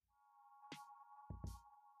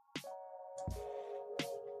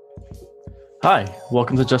Hi,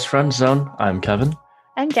 welcome to Just Friends Zone. I'm Kevin.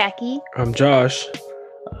 I'm Jackie. I'm Josh.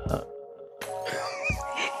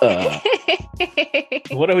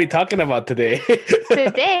 What are we talking about today?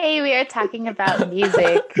 Today we are talking about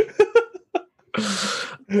music.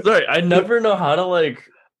 Sorry, I never know how to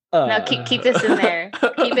No, keep this in there.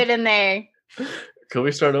 Keep it in there. Can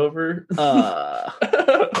we start over?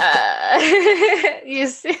 You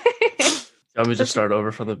see? Let me just start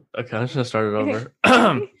over from the. Okay, I'm just gonna start it over.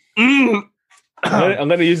 I'm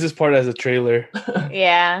gonna use this part as a trailer.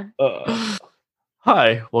 Yeah.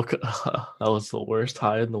 Hi, welcome. That was the worst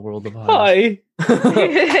hi in the world of highs.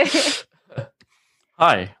 Hi.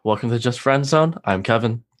 Hi, welcome to Just Friends Zone. I'm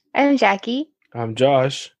Kevin. I'm Jackie. I'm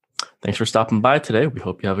Josh. Thanks for stopping by today. We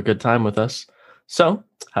hope you have a good time with us. So,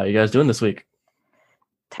 how are you guys doing this week?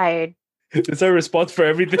 Tired. It's our response for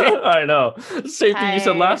everything. I know. Same thing you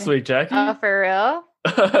said last week, Jackie. Oh, for real?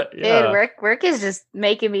 Yeah. Dude, work is just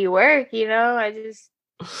making me work, you know? I just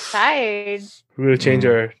tired. We're gonna change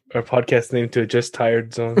our podcast name to Just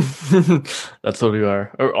Tired Zone. That's what we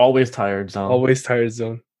are. Or Always Tired Zone. Always Tired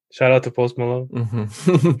Zone. Shout out to Post Malone.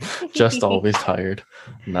 Just always tired.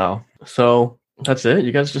 No. So that's it.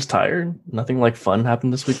 You guys just tired? Nothing like fun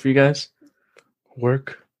happened this week for you guys?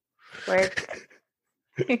 Work.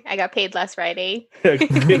 I got paid last Friday. I got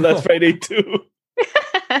paid last Friday too.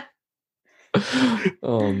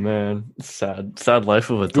 Oh man. Sad life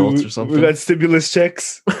of adults or something. We got stimulus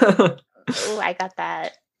checks. Oh, I got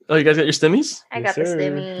that. Oh, you guys got your stimmies? I Yes, got the sir.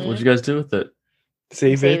 stimmy. What'd you guys do with it?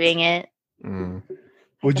 Saving it. Mm.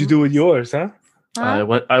 What'd you do with yours, huh? I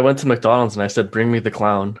went to McDonald's and I said, "Bring me the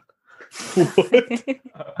clown." What?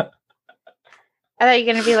 I thought you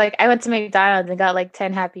were gonna be like, I went to McDonald's and got like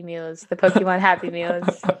 10 Happy Meals, the Pokemon Happy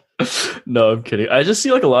Meals. No, I'm kidding. I just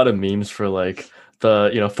see like a lot of memes for like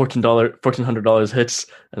the $1,400 hits,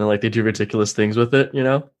 and then like they do ridiculous things with it.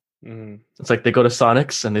 Mhm. It's like they go to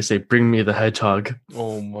Sonic's and they say, "Bring me the hedgehog."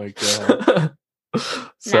 Oh my god.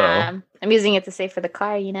 So Nah, I'm using it to save for the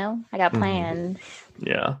car, you know? I got Mhm. plans.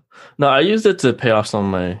 yeah, no, I used it to pay off some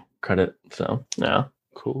of my credit. So yeah,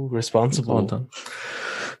 Cool. it's all Responsible. done.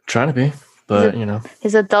 Trying to be, but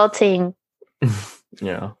His adulting.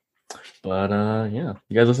 yeah. But yeah,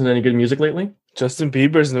 you guys listen to any good music lately? Justin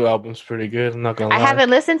Bieber's new album's pretty good. I'm not gonna I lie.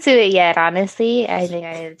 haven't listened to it yet, honestly. I think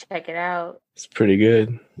I need to check it out. It's pretty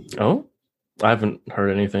good. Oh, I haven't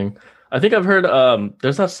heard anything. I think I've heard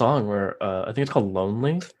there's that song where I think it's called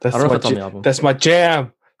Lonely. That's I don't know my if that's on the album. That's my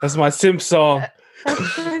jam. That's my Simp song.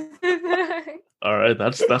 All right,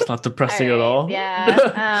 that's not depressing at Alright, all.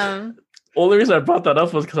 yeah. Only reason I brought that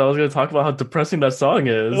up was because I was going to talk about how depressing that song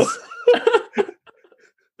is.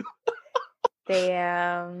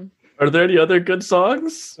 Damn. Are there any other good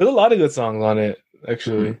songs? There's a lot of good songs on it,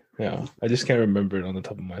 actually. Yeah, I just can't remember it on the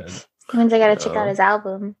top of my head. Means I gotta check out his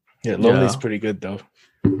album. Yeah, Lonely's Yeah. pretty good though.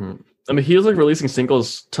 Mhm. I mean, he was like releasing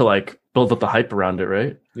singles to like build up the hype around it,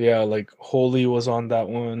 right? Yeah, like Holy was on that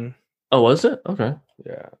one. Oh, was it? Okay.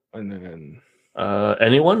 Yeah, and then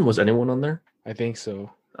Anyone? Was anyone on there? I think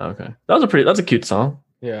so. Okay. That's a cute song.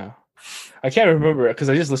 Yeah, I can't remember because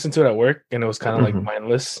I just listened to it at work and it was kind of Mhm. like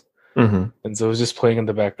mindless, Mm-hmm. and so it was just playing in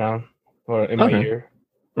the background or in my Okay. ear,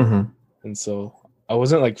 Mm-hmm. and so I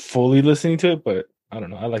wasn't like fully listening to it, but I don't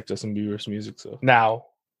know. I like Justin Bieber's music, so now.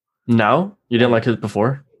 Now? You didn't like it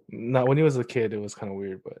before? Not when he was a kid, it was kind of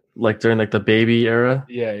weird, but Like during like the baby era?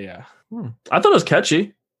 yeah. I thought it was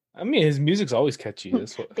catchy. I mean, his music's always catchy.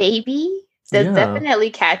 That's what. Baby? That's Yeah.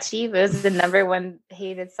 definitely catchy, but it was the number one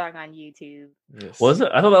hated song on YouTube. Yes. Was it?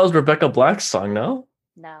 I thought that was Rebecca Black's song, no?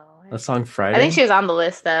 No. That song Friday? I think she was on the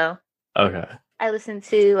list though. Okay. I listened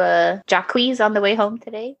to Jacquees on the way home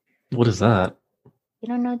today. What is that? You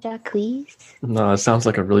don't know Jacquees? No, it sounds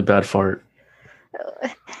like a really bad fart.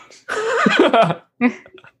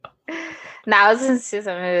 Now I was listening to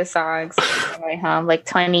some of the songs on the way home, like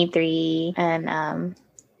 23 and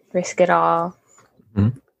Risk It All.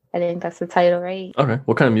 Mhm. I think that's the title, right? Okay.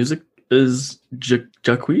 What kind of music is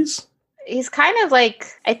Jacquees? He's kind of like,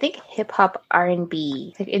 I think, hip hop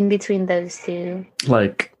R&B, like in between those two.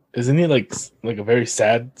 Like, Isn't he like a very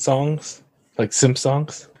sad songs, like simp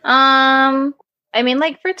songs? I mean,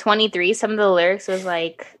 like for 23, some of the lyrics was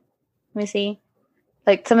like, let me see,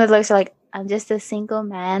 like some of the lyrics are like, "I'm just a single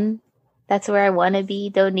man. That's where I want to be.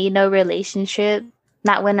 Don't need no relationship.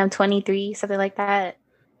 Not when I'm 23," something like that.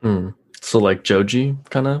 so like Joji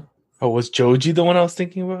kind of? Oh, was Joji the one I was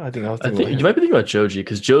thinking about? I think I was I thinking think about you might be thinking about Joji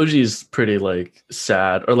because Joji's pretty like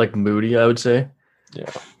sad or like moody, I would say.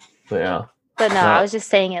 Yeah. But yeah. But no, Yeah. I was just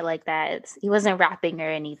saying it like that. He wasn't rapping or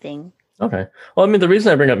anything. Okay. Well, I mean, the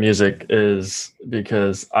reason I bring up music is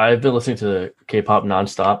because I've been listening to K-pop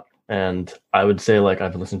nonstop, and I would say like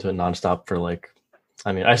I've been listening to it nonstop for like,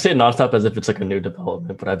 I mean, I say nonstop as if it's like a new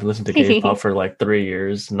development, but I've been listening to K-pop for like 3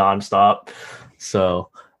 years nonstop. So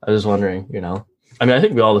I was just wondering, I mean, I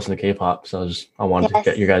think we all listen to K-pop, so I wanted to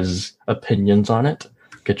get your guys' opinions on it.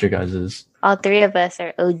 Get your guys's. All three of us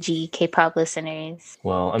are OG K-pop listeners.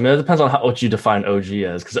 Well, I mean, it depends on what you define OG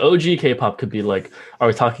as, because OG K-pop could be like, are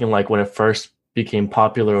we talking like when it first became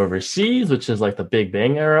popular overseas, which is like the Big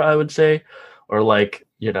Bang era, I would say, or like,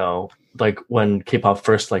 like when K-pop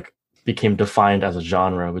first like became defined as a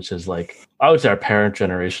genre, which is like, I would say our parent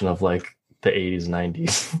generation of like the 80s,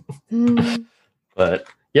 90s. But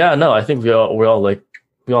yeah, no, I think we all like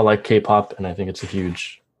K-pop, and I think it's a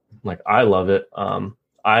huge, like, I love it.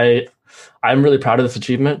 I'm really proud of this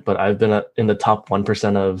achievement, but I've been in the top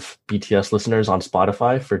 1% of BTS listeners on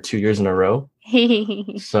Spotify for 2 years in a row.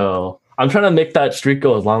 So I'm trying to make that streak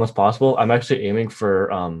go as long as possible. I'm actually aiming for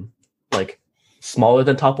like smaller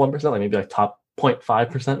than top 1%, like maybe like top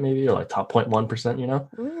 0.5% maybe, or like top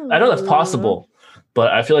 0.1%, Ooh. I know that's possible,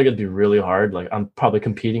 but I feel like it'd be really hard. Like I'm probably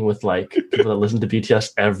competing with like people that listen to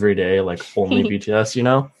BTS every day, like only BTS,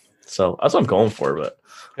 So that's what I'm going for, but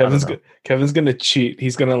Kevin's gonna cheat.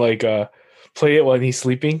 He's gonna like play it when he's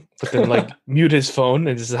sleeping, but then like mute his phone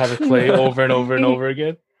and just have it play over and over and over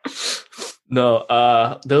again.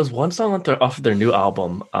 No, there was one song off of their new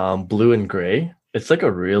album, Blue and Gray. It's like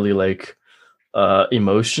a really like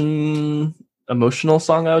emotional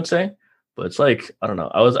song, I would say. But it's like, I don't know.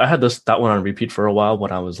 I had that one on repeat for a while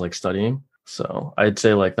when I was like studying. So I'd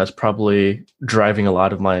say like that's probably driving a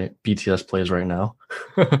lot of my BTS plays right now.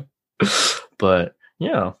 But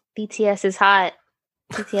yeah. BTS is hot.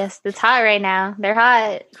 BTS, it's hot right now. They're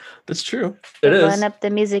hot. That's true. They're blowing up the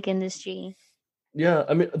music industry. Yeah,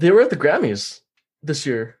 I mean, they were at the Grammys this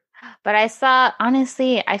year. But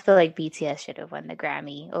honestly, I feel like BTS should have won the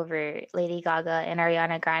Grammy over Lady Gaga and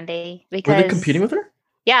Ariana Grande. Because were they competing with her?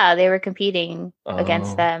 Yeah, they were competing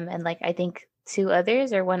against them, and like I think two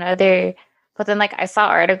others or one other. But then like I saw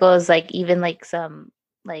articles, like even like some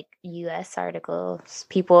like US articles,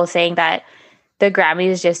 people saying that the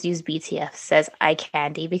Grammys just used BTS as eye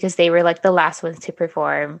candy because they were like the last ones to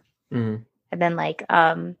perform. Mm. And then like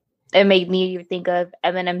it made me think of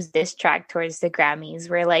Eminem's diss track towards the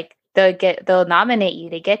Grammys, where like they'll nominate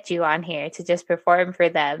you to get you on here to just perform for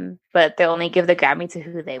them, but they'll only give the Grammy to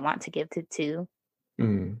who they want to give it to.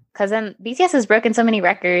 Because then BTS has broken so many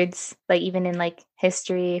records, like even in like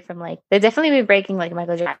history, from like they've definitely been breaking like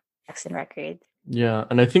Michael Jackson records. Yeah,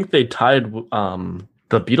 and I think they tied the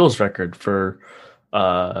Beatles record for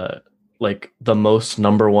like the most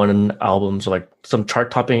number one albums, or like some chart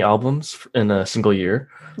topping albums in a single year.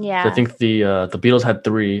 Yeah, so I think the Beatles had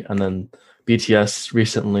 3, and then BTS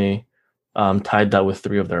recently tied that with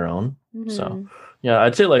 3 of their own. Mm-hmm. So yeah,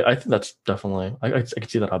 I'd say like I think that's definitely I could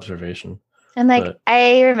see that observation. And like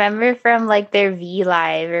I remember from like their V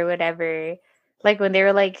Live or whatever, like when they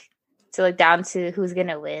were like down to who's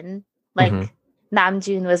gonna win, like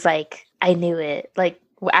Namjoon was like, I knew it. Like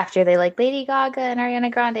after they like Lady Gaga and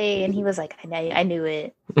Ariana Grande, and he was like, I knew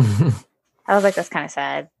it. I was like, that's kind of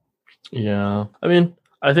sad. Yeah, I mean,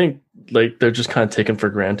 I think like they're just kind of taken for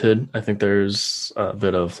granted. I think there's a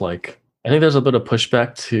bit of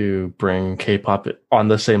pushback to bring K-pop on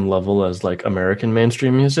the same level as like American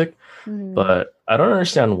mainstream music. But I don't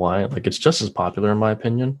understand why. Like, it's just as popular in my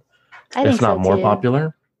opinion, if not more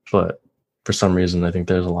popular. But for some reason, I think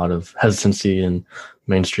there's a lot of hesitancy in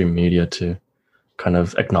mainstream media to kind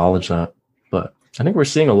of acknowledge that. But I think we're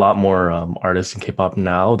seeing a lot more artists in K-pop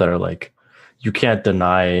now that are like, you can't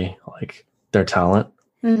deny like their talent.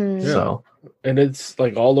 Yeah. So, and it's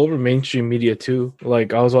like all over mainstream media too.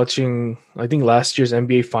 Like I was watching, I think last year's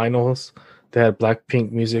NBA Finals. They had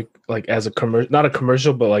Blackpink music like as a commercial, not a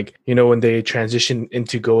commercial, but like, when they transition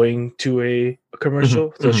into going to a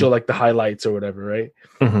commercial, so show like the highlights or whatever, right?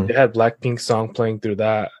 They had Blackpink song playing through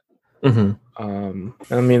that. I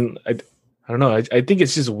mean, I don't know. I think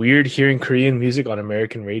it's just weird hearing Korean music on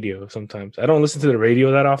American radio sometimes. I don't listen to the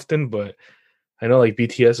radio that often, but I know like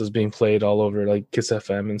BTS is being played all over like Kiss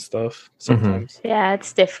FM and stuff sometimes. Yeah,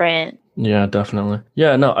 it's different. Yeah, definitely.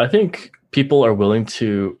 Yeah, no, I think people are willing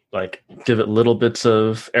to like give it little bits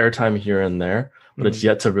of airtime here and there, but it's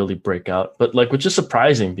yet to really break out. But like, which is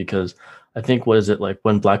surprising because I think, what is it, like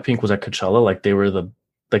when Blackpink was at Coachella, like they were the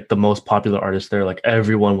most popular artist there. Like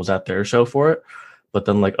everyone was at their show for it. But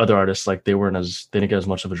then like other artists, like they didn't get as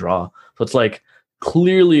much of a draw. So it's like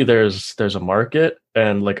clearly there's a market,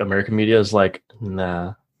 and like American media is like,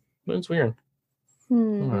 nah, it's weird. I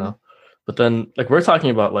don't know. But then like we're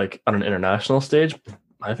talking about like on an international stage,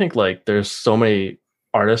 I think like there's so many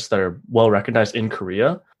artists that are well recognized in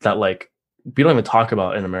Korea that like we don't even talk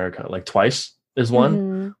about in America. Like Twice is one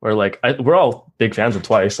Mhm. where like we're all big fans of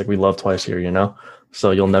Twice. Like we love Twice here, you know.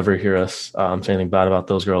 So you'll never hear us say anything bad about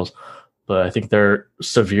those girls. But I think they're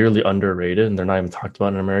severely underrated and they're not even talked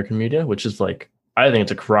about in American media, which is like I think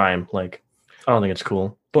it's a crime. Like I don't think it's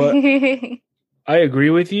cool. But I agree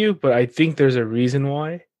with you, but I think there's a reason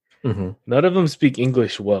why. Mm-hmm. None of them speak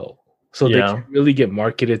English well. So they Yeah. can really get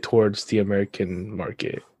marketed towards the American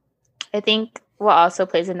market. I think what also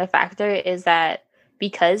plays into factor is that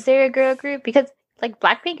because they're a girl group, because like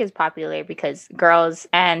Blackpink is popular because girls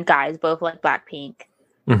and guys both like Blackpink,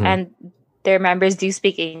 Mm-hmm. and their members do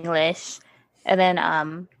speak English. And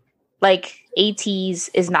then like ATEEZ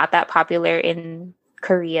is not that popular in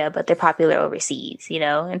Korea, but they're popular overseas, you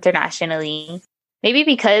know, internationally. Maybe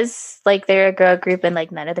because like they're a girl group and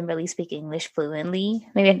like none of them really speak English fluently.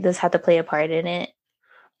 Maybe it does have to play a part in it.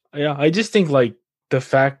 Yeah, I just think like the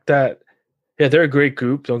fact that they're a great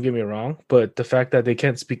group, don't get me wrong, but the fact that they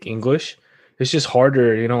can't speak English, it's just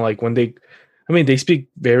harder, you know, like when they speak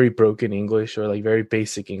very broken English or like very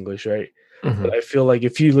basic English, right? Mm-hmm. But I feel like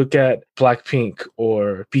if you look at Blackpink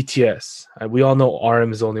or BTS, we all know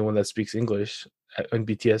RM is the only one that speaks English in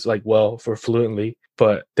BTS like well for fluently,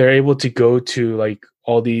 but they're able to go to like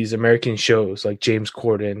all these American shows like James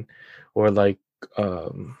Corden or like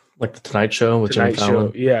Like the Tonight Show with Jimmy Tonight Show.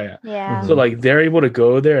 Fallon. Yeah. Yeah. So like they're able to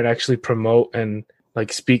go there and actually promote and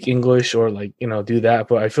like speak English or like, you know, do that.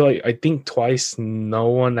 But I think Twice no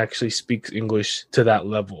one actually speaks English to that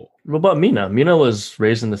level. What about Mina? Mina was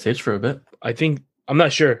raised in the States for a bit. I think I'm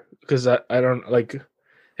not sure because I don't like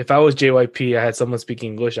if I was JYP, I had someone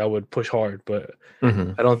speaking English, I would push hard. But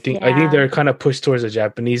Mm-hmm. I don't think I Yeah. think they're kind of pushed towards the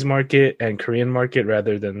Japanese market and Korean market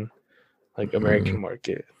rather than like American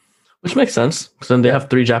market. Which makes sense. Because then they Yeah. have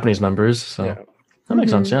 3 Japanese members. So Yeah. that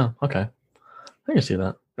makes Mhm. sense. Yeah. Okay. I can see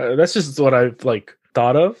that. That's just what I've like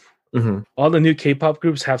thought of. Mm-hmm. All the new K-pop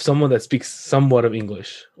groups have someone that speaks somewhat of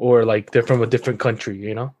English or like they're from a different country,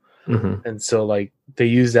 you know? Mm-hmm. And so like they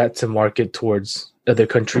use that to market towards other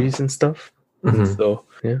countries and stuff. Mm-hmm. So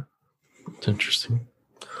yeah. It's interesting.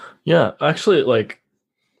 Yeah. Actually, like,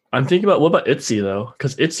 I'm thinking about what about ITZY though?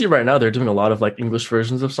 Because ITZY right now, they're doing a lot of like English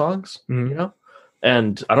versions of songs, Mhm. you know?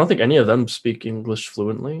 And I don't think any of them speak English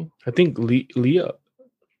fluently. I think Leah,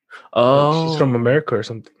 Oh. she's from America or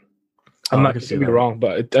something. I'm Oh, I not can see gonna be that. wrong,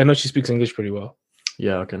 but I know she speaks English pretty well.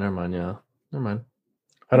 Yeah. Okay. Never mind. Yeah. Never mind.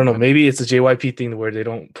 I don't know. Maybe it's a JYP thing where they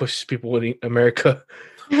don't push people in America.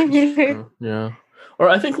 Yeah. Or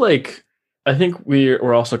I think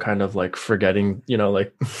we're also kind of like forgetting, you know,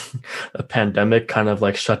 like a pandemic kind of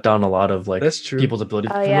like shut down a lot of like That's true. people's ability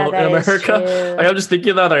to Oh yeah, promote that in is America. true. Like, I'm just thinking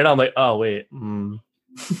of that right now. I'm like, oh wait.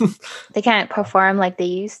 They can't perform like they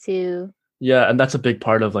used to, Yeah, and that's a big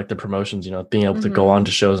part of like the promotions, you know, being able to go Mhm. on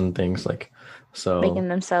to shows and things like so. making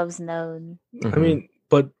themselves known. Mhm. I mean,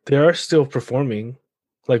 but they are still performing.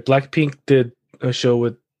 Like Blackpink did a show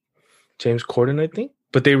with James Corden, I think,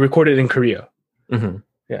 but they recorded in Korea. Mhm.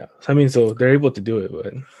 Yeah, I mean, so they're able to do it,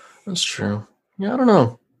 but That's true. Yeah, I don't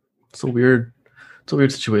know. It's a weird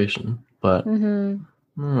situation, but Mm-hmm.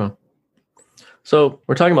 I don't know. So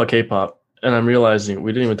we're talking about K-pop, and I'm realizing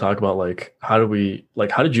we didn't even talk about like how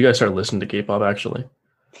did you guys start listening to K-pop actually?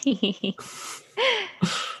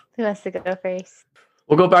 Who wants to go first?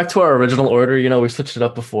 We'll go back to our original order. You know, we switched it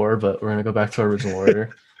up before, but we're gonna go back to our original order.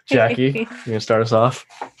 Jackie, you gonna start us off?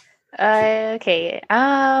 Okay.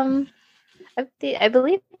 I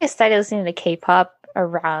believe I started listening to K-pop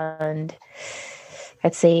around,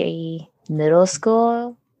 I'd say, middle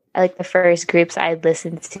school. Like the first groups I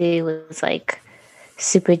listened to was like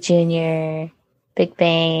Super Junior, Big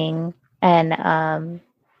Bang, and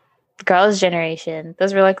Girls' Generation.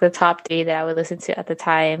 Those were like the top 3 that I would listen to at the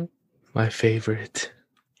time. my favorite.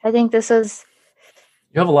 I think this was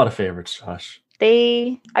You have a lot of favorites, Josh.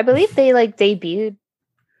 I believe they like debuted,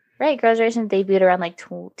 right? Girls' Generation debuted around like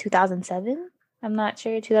 2007. I'm not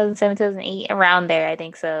sure, 2007, 2008, around there. I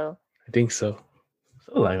think so. I think so.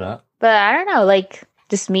 Something like that. But I don't know, like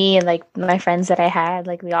just me and like my friends that I had,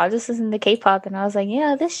 like we all just listened to K-pop, and I was like,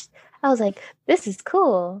 this is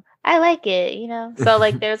cool. I like it, you know. So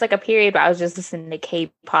like there was like a period where I was just listening to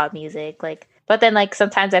K-pop music, like. But then like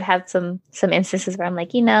sometimes I'd have some instances where I'm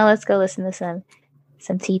like, you know, let's go listen to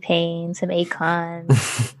some T-Pain, some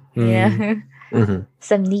Akon, yeah, Mhm.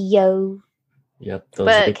 some Neo. Yep. Those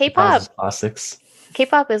But big K-pop- classics.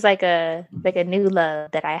 K-pop is like a new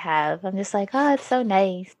love that I have. I'm just like, oh, it's so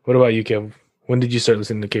nice. What about you, Kev? When did you start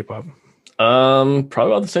listening to K-pop?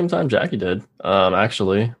 Probably about the same time Jackie did.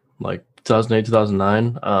 Actually, like 2008,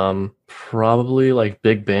 2009. Probably like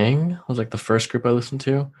Big Bang was like the first group I listened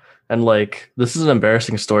to, And like this is an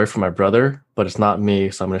embarrassing story for my brother, but it's not me,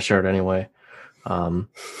 so I'm gonna share it anyway.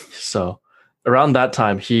 So around that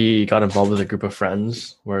time, he got involved with a group of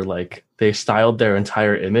friends where like they styled their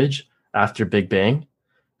entire image after Big Bang,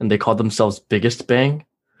 and they called themselves Biggest Bang.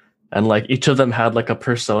 And like each of them had like a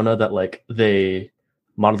persona that like they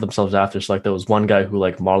modeled themselves after. So like there was one guy who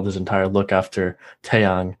like modeled his entire look after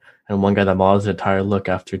Taeyang, and one guy that modeled his entire look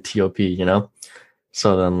after T.O.P. You know.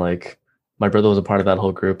 So then like my brother was a part of that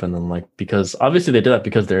whole group, and then like because obviously they did that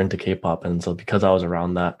because they're into K-pop, and so because I was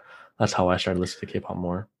around that, that's how I started listening to K-pop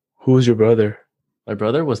more. Who was your brother? My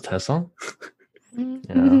brother was Taesung.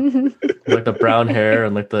 Yeah, like the brown hair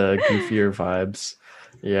and like the goofier vibes.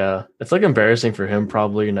 Yeah, it's like embarrassing for him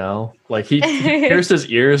probably now. Like he pierced his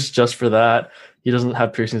ears just for that. He doesn't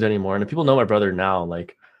have piercings anymore, and if people know my brother now,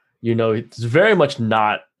 like you know, it's very much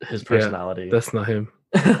not his personality. Yeah, that's not him.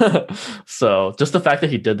 So just the fact that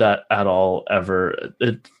he did that at all ever,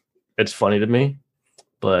 it's funny to me.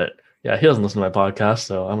 But yeah, he doesn't listen to my podcast,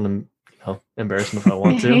 so I'm gonna embarrass him if I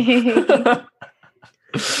want to.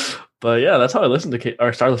 But yeah, that's how I listened to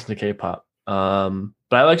started listening to K-pop.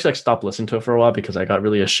 But I actually stopped listening to it for a while because I got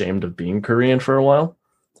really ashamed of being Korean for a while.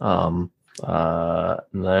 And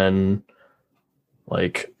then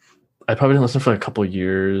like I probably didn't listen for a couple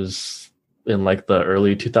years in like the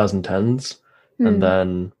early 2010s. And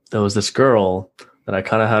then there was this girl that I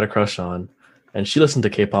kind of had a crush on, and she listened to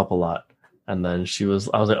K-pop a lot. And then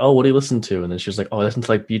I was like, oh, what do you listen to? And then she was like, oh, I listen to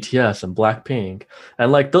like BTS and Blackpink.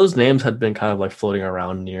 And like those names had been kind of like floating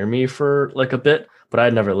around near me for like a bit, but I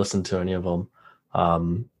had never listened to any of them.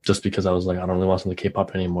 Just because I was like, I don't really want to listen to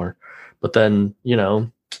K-pop anymore. But then, you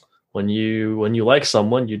know, when you like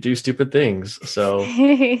someone, you do stupid things. So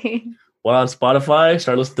went on Spotify,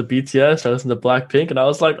 started listening to BTS, started listening to Blackpink, and I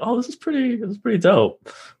was like, oh, this is pretty dope.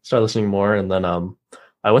 Started listening more, and then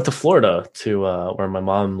I went to Florida to where my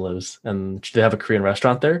mom lives, and they have a Korean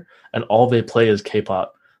restaurant there, and all they play is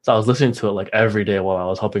K-pop. So I was listening to it like every day while I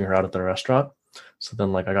was helping her out at the restaurant. So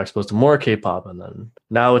then like I got exposed to more K-pop, and then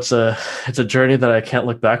now it's a journey that I can't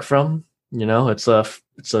look back from. You know,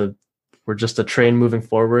 we're just a train moving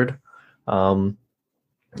forward.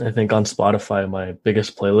 I think on Spotify, my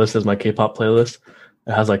biggest playlist is my K-pop playlist.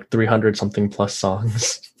 It has like 300 something plus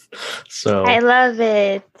songs. So I love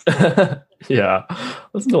it. Yeah,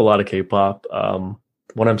 listen to a lot of K-pop.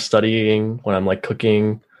 When I'm studying, when I'm like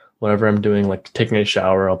cooking, whatever I'm doing, like taking a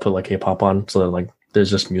shower, I'll put like K-pop on so that like there's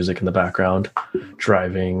just music in the background.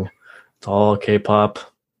 Driving, it's all K-pop.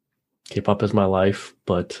 K-pop is my life,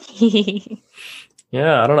 but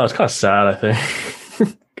yeah, I don't know. It's kind of sad, I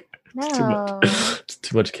think. No. It's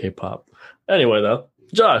too much K-pop. Anyway, though,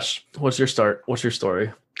 Josh, what's your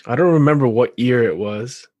story? I don't remember what year it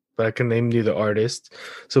was, but I can name you the artist.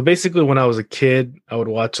 So basically, when I was a kid, I would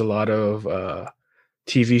watch a lot of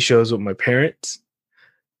TV shows with my parents,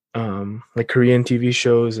 like Korean TV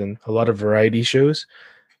shows and a lot of variety shows.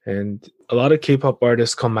 And a lot of K-pop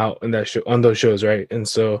artists come out in on those shows, right? And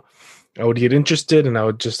so I would get interested, and I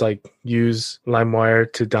would just like use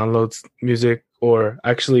LimeWire to download music, or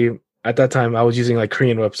actually at that time I was using like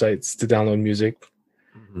Korean websites to download music.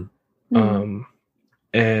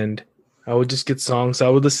 And I would just get songs. So I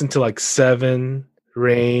would listen to like Seven,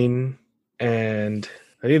 Rain, and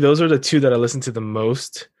I think those are the two that I listened to the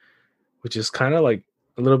most, which is kind of like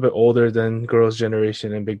a little bit older than Girls'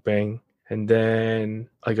 Generation and Big Bang. And then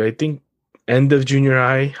like I think end of junior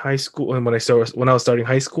high school, and when I was starting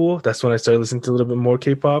high school, that's when I started listening to a little bit more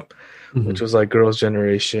K-pop, which was like Girls'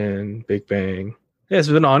 Generation, Big Bang. Yeah, it's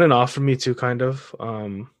been on and off for me too, kind of.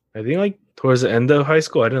 I think like towards the end of high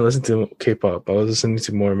school, I didn't listen to K-pop. I was listening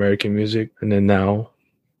to more American music. And then now,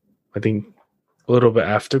 I think a little bit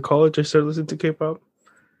after college, I started listening to K-pop.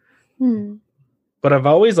 But I've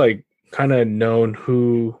always like kind of known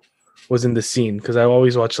who was in the scene because I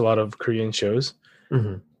always watched a lot of Korean shows.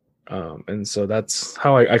 And so that's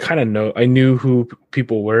how I kind of know. I knew who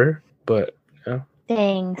people were, but yeah.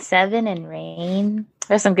 Dang, Seven and Rain.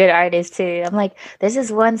 There's some good artists too. I'm like, there's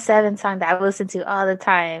this one Seven song that I listen to all the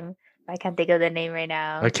time. I can't think of the name right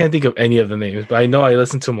now. I can't think of any of the names, but I know I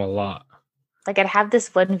listen to them a lot. Like I'd have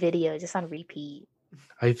this one video just on repeat.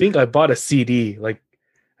 I think I bought a CD like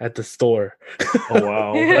at the store. Oh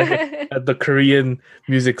wow! Like, at the Korean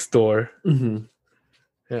music store.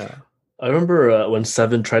 Yeah. I remember when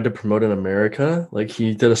Seven tried to promote in America. Like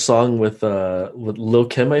he did a song with Lil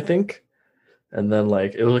Kim, I think. And then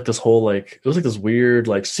like it was like this whole like it was like this weird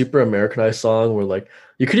like super Americanized song where like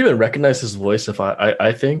you could even recognize his voice if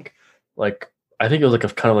I think like I think it was like a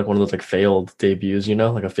kind of like one of those like failed debuts, you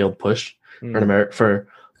know, like a failed push for for a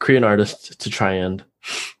Korean artist to try and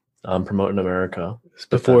promote in America. It's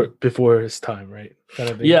But before his time, right? Kind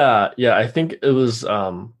of thing. yeah, I think it was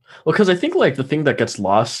well, because I think like the thing that gets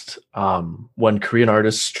lost when Korean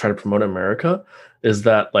artists try to promote America is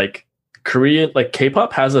that like Korean like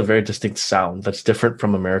K-pop has a very distinct sound that's different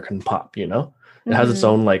from American pop, you know? It has its Mhm.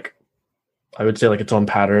 own like I would say like its own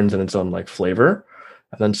patterns and its own like flavor.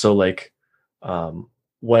 And then so like um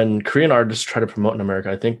when Korean artists try to promote in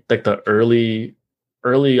America, I think like the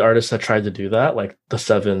early artists that tried to do that, like the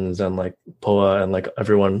Sevens and like Poa and like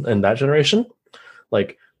everyone in that generation,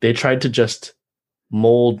 like they tried to just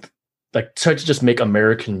mold like tried to just make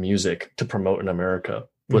American music to promote in America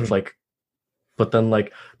with Mhm. like but then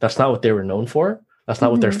like that's not what they were known for. That's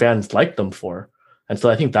not what their Mhm. fans liked them for. And so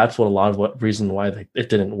I think that's what a lot of what reason why it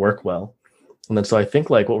didn't work well. And then so I think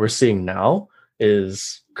like what we're seeing now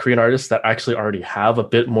is Korean artists that actually already have a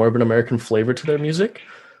bit more of an American flavor to their music,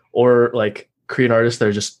 or like Korean artists that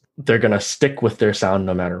are just they're gonna stick with their sound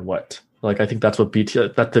no matter what. Like I think that's what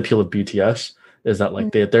BTS that's the appeal of BTS is that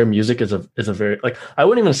like their music is a very like I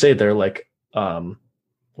wouldn't even say they're like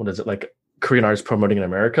what is it like Korean artists promoting in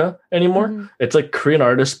America anymore. Mhm. It's like Korean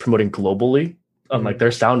artists promoting globally. Like Mhm.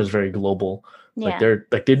 their sound is very global. Like Yeah. they're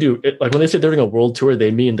like they do it, like when they say they're doing a world tour, they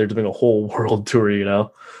mean they're doing a whole world tour, you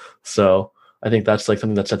know. So I think that's like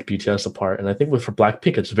something that sets BTS apart. And I think with for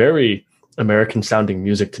Blackpink, it's very American sounding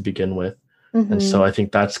music to begin with, and so Mhm. I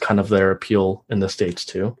think that's kind of their appeal in the States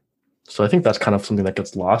too. So I think that's kind of something that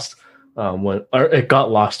gets lost when or it got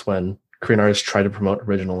lost when Korean artists tried to promote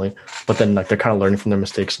originally, but then like they're kind of learning from their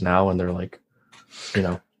mistakes now, and they're like, you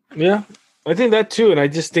know, Yeah, I think that too, and I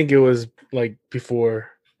just think it was like before,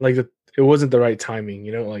 like it wasn't the right timing.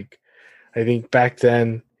 You know, like I think back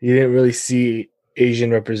then you didn't really see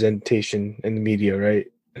Asian representation in the media, right?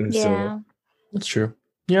 And so Yeah. that's true.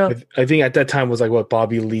 Yeah, I think at that time was like what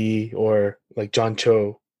Bobby Lee or like John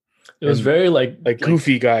Cho it was and very like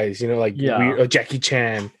goofy guys, you know, like yeah. weird Jackie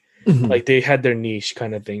Chan, like they had their niche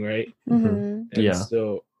kind of thing, right? Mhm. And Yeah.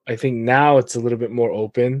 so I think now it's a little bit more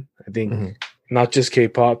open. I think Mhm. not just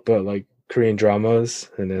K-pop, but like Korean dramas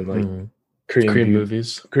and then like Mhm. Korean Korean beauty,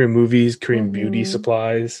 movies. Korean movies, Korean beauty Mhm.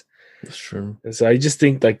 supplies. That's true. And so I just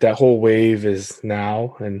think like that whole wave is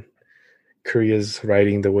now, and Korea's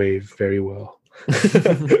riding the wave very well.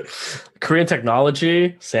 Korean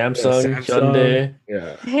technology, Samsung, Samsung, Hyundai.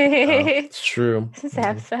 yeah. It's true.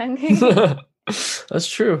 Samsung. That's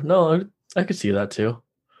true. No, I could see that too.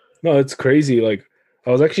 No, it's crazy. Like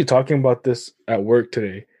I was actually talking about this at work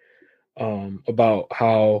today, about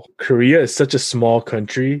how Korea is such a small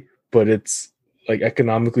country, but it's like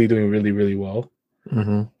economically doing really, really well.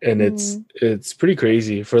 Mm-hmm. And it's pretty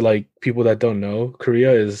crazy for like people that don't know.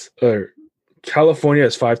 Korea is or California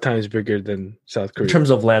is 5 times bigger than South In Korea.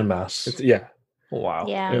 terms of landmass. Yeah. Wow.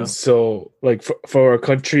 Yeah. And so like for a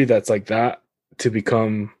country that's like that to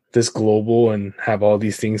become this global and have all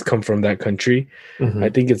these things come from that country, Mhm. I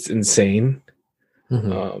think it's insane.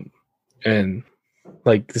 Mhm. And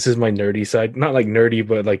like this is my nerdy side, not like nerdy,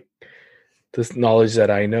 but like this knowledge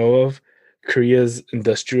that I know of. Korea's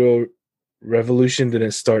industrial revolution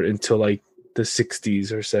didn't start until like the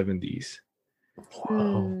 60s or 70s.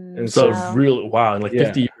 Wow. And So Wow. really, wow, in like Yeah.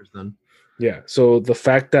 50 years then. Yeah. So the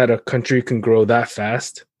fact that a country can grow that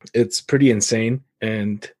fast, it's pretty insane.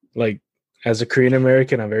 And like as a Korean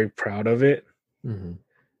American, I'm very proud of it. Mm-hmm.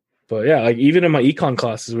 But yeah, like even in my econ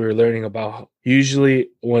classes, we were learning about usually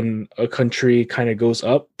when a country kind of goes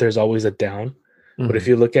up, there's always a down. But if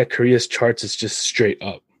you look at Korea's charts, it's just straight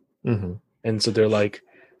up. Mm-hmm. And so they're like,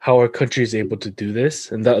 how are countries able to do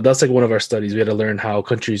this? And that's like one of our studies. We had to learn how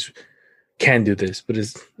countries can do this, but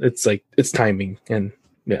it's like it's timing and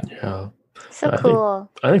yeah. Yeah. So I think-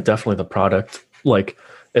 cool. I think definitely the product. Like,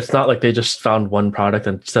 it's not like they just found one product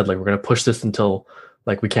and said like we're gonna push this until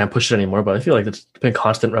like we can't push it anymore. But I feel like it's been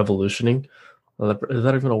constant revolutioning. Is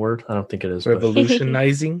that even a word? I don't think it is. But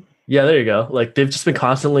Revolutionizing. yeah, there you go. Like they've just been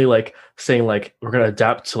constantly like saying like we're gonna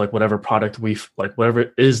adapt to like whatever product we've like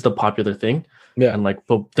whatever is the popular thing. Yeah. And like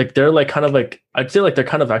but like they're like kind of like I'd say like they're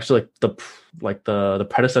kind of actually like the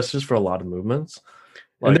predecessors for a lot of movements.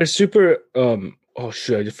 And Like they're super oh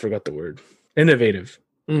shit, I just forgot the word. Innovative.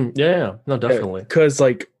 yeah, no, definitely. Because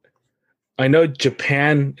like I know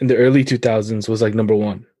Japan in the early 2000s was like number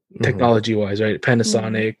one technology wise, right?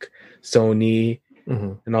 Panasonic, Sony,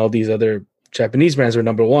 and all these other Japanese brands were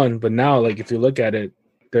number one. But now, like if you look at it,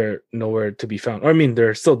 they're nowhere to be found. Or, I mean,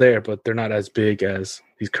 they're still there, but they're not as big as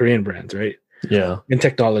these Korean brands, right? Yeah. In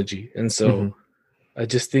technology. And so I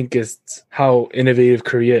just think it's how innovative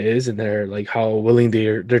Korea is, and they're like how willing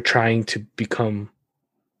they're trying to become,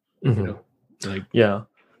 you know, like yeah.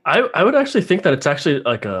 I would actually think that it's actually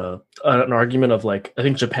like an argument of like I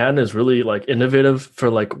think Japan is really like innovative for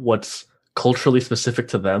like what's culturally specific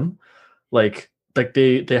to them. Like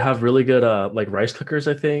they have really good like rice cookers,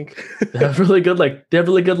 I think. They have really good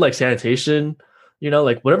like sanitation,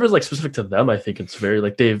 like whatever's like specific to them, I think it's very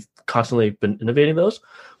like they've constantly been innovating those.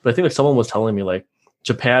 But I think like someone was telling me like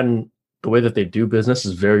Japan, the way that they do business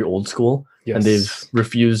is very old school and they've Yes.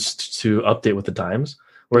 refused to update with the times.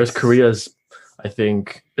 Whereas Yes. Korea's, I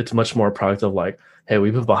think it's much more a product of like, hey,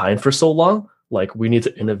 we've been behind for so long. Like we need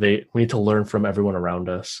to innovate. We need to learn from everyone around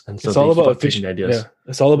us. And so It's they all keep about updating ideas. Yeah,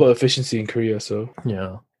 it's all about efficiency in Korea. So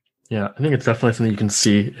Yeah. Yeah. I think it's definitely something you can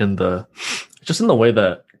see in the way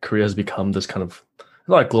that Korea has become this kind of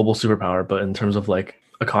not like global superpower, but in terms of like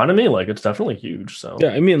economy, like it's definitely huge. So yeah,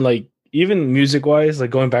 I mean, like even music wise, like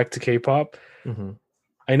going back to K-pop, hmm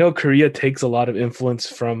I know Korea takes a lot of influence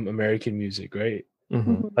from American music, right?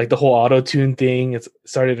 hmm Like the whole auto tune thing, it's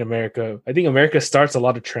started in America. I think America starts a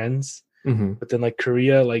lot of trends, hmm but then like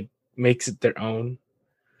Korea like makes it their own.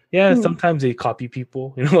 Yeah, Hmm. sometimes they copy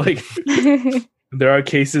people, like there are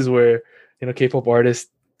cases where K-pop artists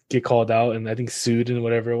get called out and I think sued and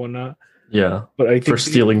whatever and whatnot. Yeah. But I For think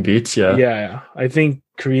stealing beats, yeah. yeah, I think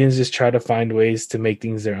Koreans just try to find ways to make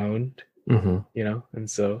things their own, hmm and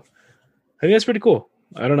so I think that's pretty cool.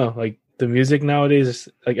 I don't know, like the music nowadays,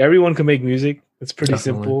 like everyone can make music. It's pretty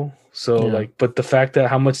Definitely. simple. So Yeah. like, but the fact that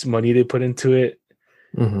how much money they put into it,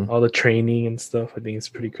 hmm all the training and stuff, I think it's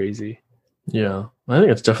pretty crazy. Yeah. I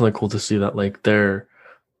think it's definitely cool to see that like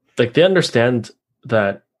they understand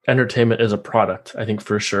that entertainment is a product, I think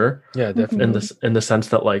for sure. Yeah, Mhm. definitely. In the sense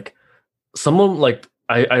that like someone like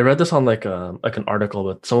I read this on like an article,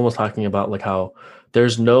 but someone was talking about like how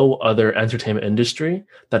there's no other entertainment industry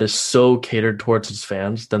that is so catered towards its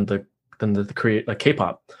fans than the create like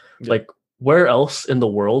K-pop. Yeah. Like where else in the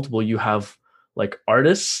world will you have like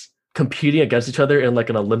artists competing against each other in like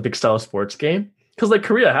an Olympic style sports game? Because like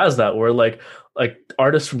Korea has that where like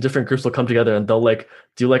artists from different groups will come together and they'll like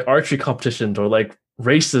do like archery competitions or like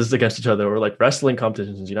races against each other or like wrestling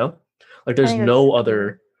competitions. Like I there's think that's no cool.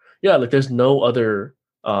 other yeah, like there's no other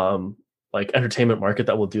like entertainment market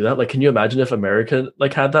that will do that. Like can you imagine if America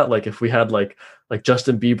like had that? Like if we had like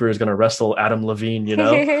Justin Bieber is gonna wrestle Adam Levine,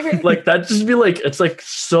 like that just be like it's like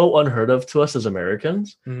so unheard of to us as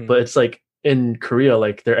Americans. Mhm. But it's like in Korea,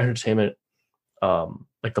 like their entertainment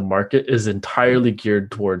like the market is entirely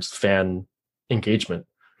geared towards fan engagement.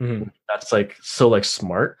 Mhm. That's like so like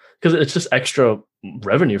smart because it's just extra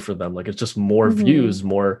revenue for them. Like it's just more Mhm. views,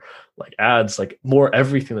 more like ads, like more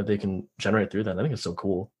everything that they can generate through that. I think it's so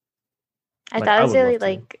cool. I Like, thought I it was would love really to.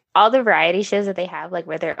 like all the variety shows that they have, like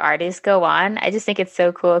where their artists go on. I just think it's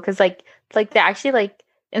so cool because like they're actually like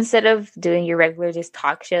instead of doing your regular just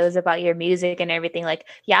talk shows about your music and everything, like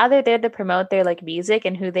yeah, they're there to promote their like music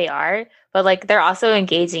and who they are, but like they're also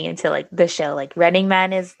engaging into like the show. Like Running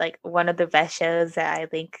Man is like one of the best shows that I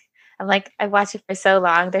think I'm like I watched it for so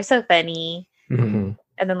long. They're so funny. Mhm. Mhm.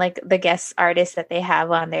 And then like the guest artists that they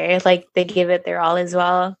have on there, like they give it their all as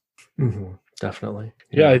well. Mhm. Definitely.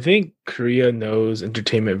 Yeah, I think Korea knows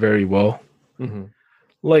entertainment very well. Mhm.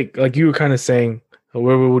 Like you were kind of saying,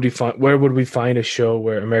 where would we find a show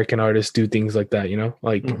where American artists do things like that?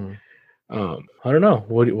 Like Mhm. I don't know.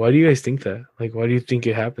 Why do you guys think that? Like, why do you think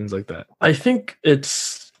it happens like that? I think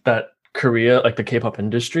it's that Korea, like the K-pop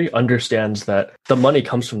industry, understands that the money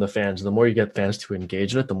comes from the fans. The more you get fans to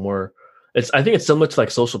engage in it, the more I think it's similar to like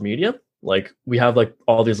social media. Like we have like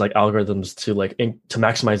all these like algorithms to like to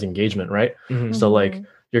maximize engagement, right? Mhm. So like Mhm.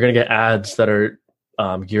 you're gonna get ads that are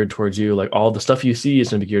geared towards you. Like all the stuff you see is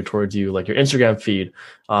gonna be geared towards you. Like your Instagram feed.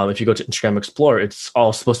 If you go to Instagram Explorer, it's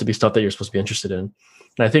all supposed to be stuff that you're supposed to be interested in.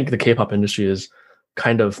 And I think the K-pop industry is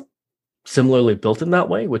kind of similarly built in that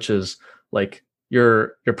way, which is like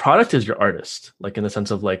your product is your artist, like in the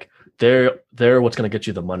sense of like they're what's going to get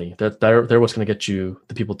you the money. They're what's going to get you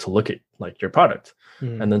the people to look at like your product.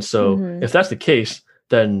 Mhm. And then so Mhm. if that's the case,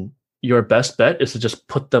 then your best bet is to just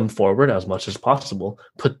put them forward as much as possible.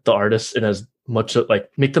 Put the artists in as much like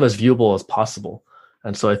make them as viewable as possible.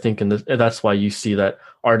 And so I think and that's why you see that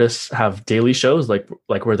artists have daily shows like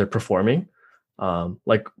where they're performing.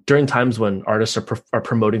 Like during times when artists are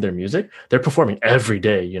promoting their music, they're performing every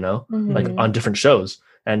day, like Mhm. on different shows.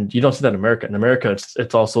 And you don't see that in America. In America,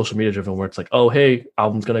 it's all social media driven, where it's like, oh, hey,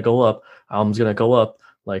 album's gonna go up,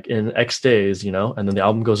 like in X days, and then the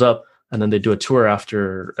album goes up, and then they do a tour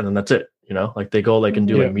after, and then that's it, like they go like and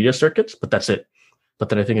do Yeah. like media circuits, but that's it. But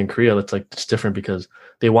then I think in Korea, it's different because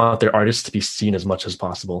they want their artists to be seen as much as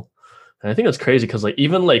possible. And I think it's crazy because like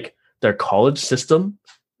even like their college system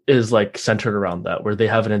is like centered around that, where they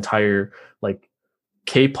have an entire like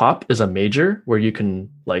K-pop is a major where you can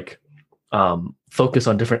like focus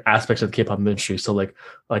on different aspects of the K-pop industry. So like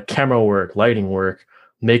camera work, lighting work,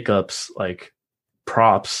 makeups, like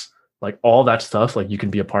props, like all that stuff. Like you can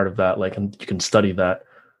be a part of that, like, and you can study that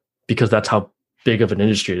because that's how big of an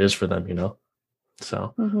industry it is for them, you know?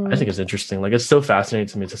 So I think it's interesting. Like it's so fascinating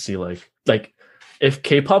to me to see like if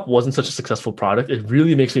K-pop wasn't such a successful product, it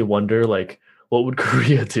really makes me wonder like what would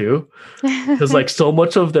Korea do? Because like so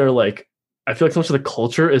much of their like I feel like so much of the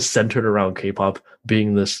culture is centered around K-pop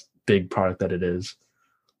being this big product that it is.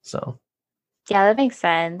 So Yeah, that makes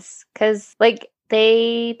sense. Because like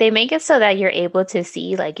they make it so that you're able to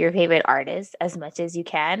see like your favorite artist as much as you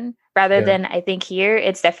can, rather than I think here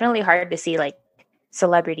it's definitely hard to see like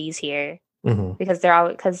celebrities here because they're all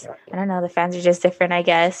because I don't know, the fans are just different, I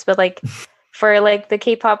guess. But like for like the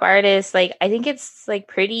K-pop artists, like I think it's like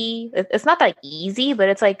pretty. It's not that easy, but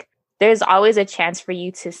it's like there's always a chance for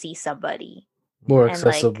you to see somebody more and,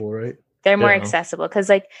 like, accessible, right? they're more accessible because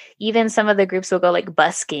like even some of the groups will go like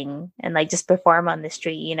busking and like just perform on the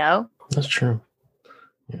street, you know? That's true.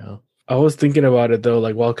 Yeah. I was thinking about it though,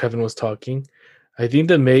 like while Kevin was talking. I think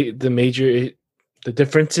the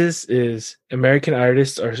differences is American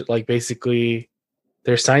artists are like basically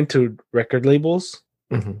they're signed to record labels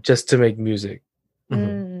just to make music.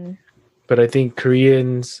 But I think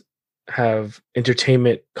Koreans have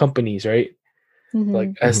entertainment companies, right?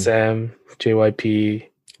 Like SM, JYP,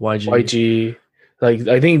 YG. Like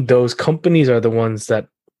I think those companies are the ones that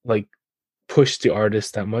like push the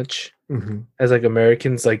artist that much. As like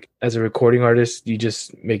Americans, like as a recording artist, you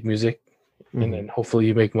just make music and then hopefully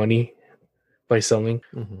you make money by selling.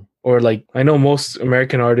 Or like I know most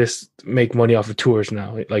American artists make money off of tours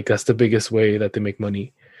now. Like that's the biggest way that they make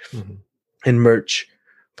money. And merch.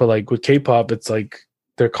 But like with K-pop, it's like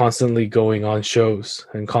they're constantly going on shows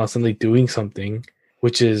and constantly doing something,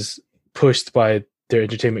 which is pushed by their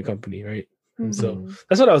entertainment company, right? And so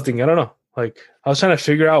that's what I was thinking. I don't know. Like I was trying to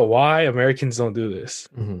figure out why Americans don't do this.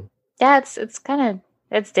 Yeah, it's kind of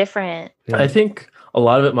it's different. Yeah. I think a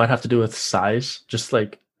lot of it might have to do with size, just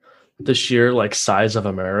like the sheer like size of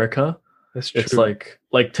America. That's true. It's like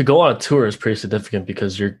to go on a tour is pretty significant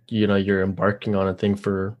because you're embarking on a thing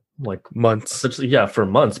for like months. Yeah, for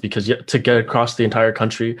months, because to get across the entire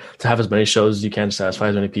country, to have as many shows as you can to satisfy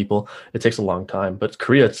as many people, it takes a long time. But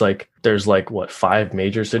Korea, it's like there's like what 5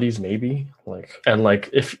 major cities maybe, like, and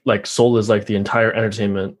like if like Seoul is like the entire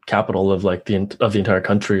entertainment capital of like the entire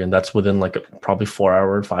country, and that's within like a probably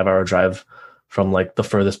 5-hour drive from like the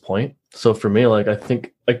furthest point. So for me, like I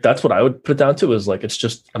think like that's what I would put it down to is like it's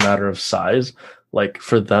just a matter of size. Like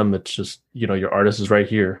for them, it's just your artist is right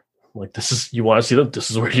here. Like this is, you want to see them, this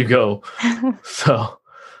is where you go. So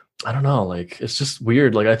I don't know, like it's just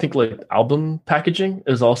weird. Like I think like album packaging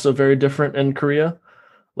is also very different in Korea.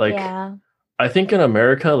 Like I think in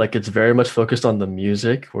America, like it's very much focused on the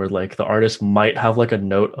music, where like the artist might have like a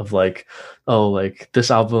note of like, oh, like this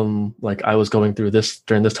album, like I was going through this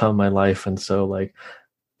during this time of my life, and so like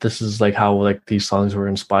this is like how like these songs were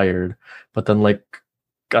inspired. But then like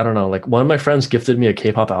I don't know, like one of my friends gifted me a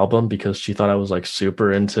K-pop album because she thought I was like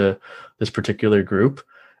super into this particular group.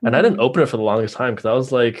 And I didn't open it for the longest time because I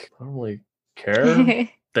was like, I don't really care.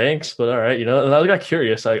 Thanks, but all right, and I got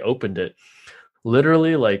curious. I opened it.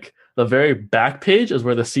 Literally, like the very back page is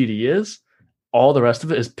where the CD is. All the rest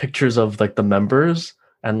of it is pictures of like the members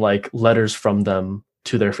and like letters from them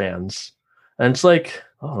to their fans. And it's like,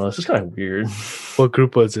 I don't know, it's just kind of weird. What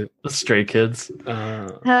group was it? The Stray Kids.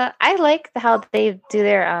 I like how they do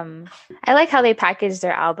their I like how they package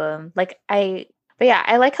their album. I like how they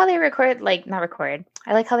I like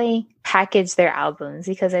how they package their albums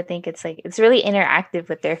because I think it's like it's really interactive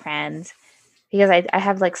with their fans. Because I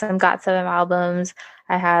have like some GOT7 albums.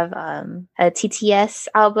 I have a TTS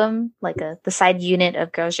album, like the side unit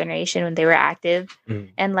of Girls' Generation when they were active.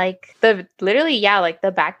 And like the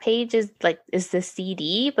back page is the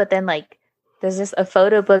CD, but then like there's just a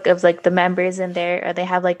photo book of like the members in there, or they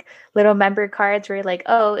have like little member cards where like,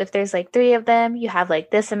 oh, if there's like 3 of them, you have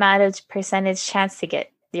like this amount of percentage chance to get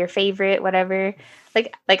your favorite, whatever.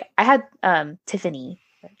 Like I had Tiffany.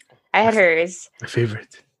 I had hers. My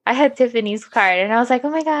favorite. I had Tiffany's card and I was like, oh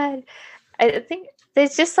my God. I think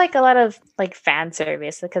there's just like a lot of like fan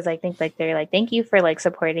service because I think like they're like, thank you for like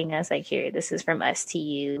supporting us. Like here, this is from us to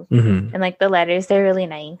you. And like the letters, they're really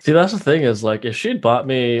nice. See, that's the thing is like if she'd bought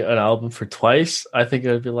me an album for twice, I think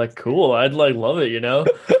I'd be like, cool. I'd like love it,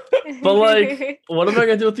 But like, what am I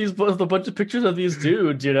gonna do with a bunch of pictures of these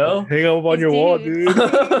dudes, Hang up on your wall, dude.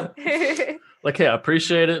 Like, hey, I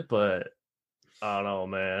appreciate it, but I don't know,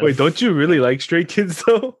 man. Wait, don't you really like Stray Kids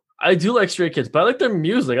though? I do like Stray Kids, but I like their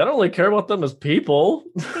music. I don't really care about them as people.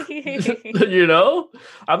 You know,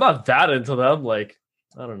 I'm not that into them. Like,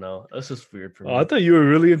 I don't know. That's just weird for me. Oh, I thought you were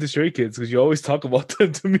really into Stray Kids because you always talk about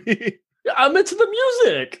them to me. Yeah, I'm into the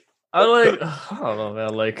music. I like. I don't know,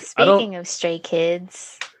 man. Like, I Speaking don't. of Stray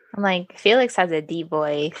Kids, I'm like, Felix has a deep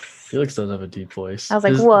voice. Felix does have a deep voice. I was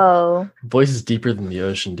like, His whoa. voice is deeper than the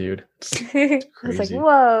ocean, dude. I was like, crazy.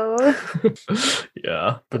 whoa.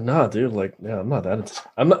 Yeah, but nah, dude. Like, yeah, I'm not that.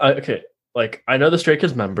 I'm not. Okay, like I know the Stray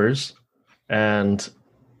Kids members, and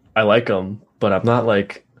I like them, but I'm not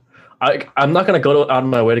like. I'm not gonna go out of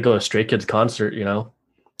my way to go to a Stray Kids concert. You know,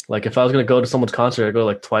 like if I was gonna go to someone's concert, I'd go to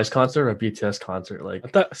like Twice concert or a BTS concert. Like,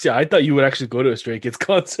 I thought you would actually go to a Stray Kids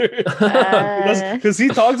concert Uh, because he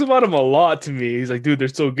talks about them a lot to me. He's like, dude, they're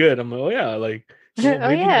so good. I'm like, oh yeah, like, well, Oh,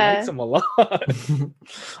 maybe he yeah. likes them a lot.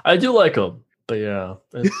 I do like them, but yeah,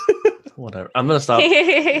 it's, whatever. I'm gonna stop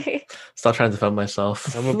trying to defend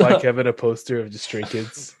myself. I'm gonna buy Kevin a poster of just Stray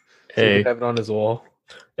Kids. So he Hey, can have it on his wall.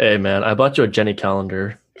 hey, man! I bought you a Jenny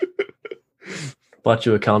calendar. Bought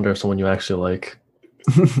you a calendar of someone you actually like.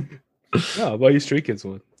 Yeah, I'll buy you Stray Kids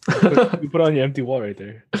one. You put it on your empty wall right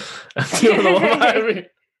there. You know what I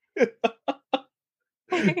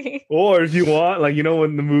mean? Or if you want, like, you know,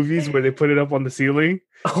 in the movies where they put it up on the ceiling,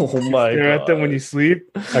 Oh my stare god! at them when you sleep.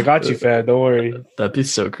 I got you, fam. Don't worry. That'd be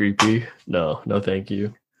so creepy. No, thank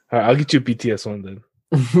you. All right, I'll get you a BTS one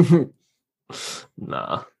then.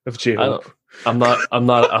 Nah, Of J I Hope. don't.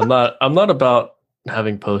 I'm not about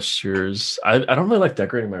having posters. I don't really like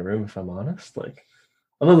decorating my room, if I'm honest. Like,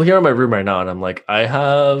 I'm looking at my room right now, and I'm like, I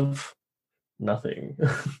have nothing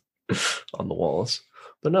on the walls.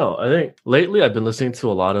 But no, I think lately I've been listening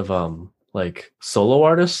to a lot of like solo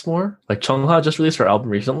artists more. Like Chungha just released her album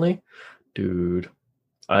recently. Dude,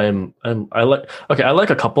 I like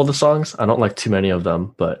a couple of the songs. I don't like too many of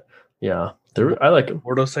them, but yeah, I like them.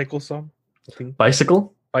 Motorcycle song, I think.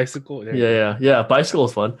 Bicycle. Bicycle. Yeah. Bicycle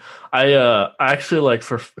is fun. I actually like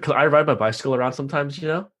because I ride my bicycle around sometimes, you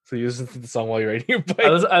know. So you listen to the song while you're riding your bike.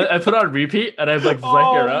 I put it on repeat and I'm like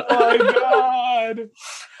Oh around. my god!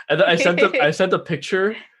 And then I sent a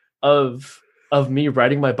picture of me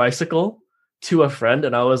riding my bicycle to a friend,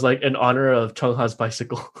 and I was like in honor of Chungha's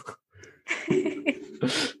bicycle.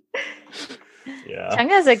 Yeah.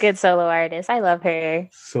 Chungha's a good solo artist. I love her.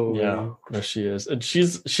 So Yeah, no, she is, and she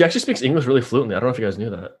actually speaks English really fluently. I don't know if you guys knew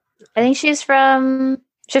that. I think she's from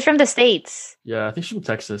the States. Yeah, I think she's from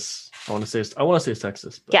Texas. I want to say it's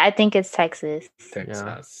Texas. But, Yeah, I think it's Texas.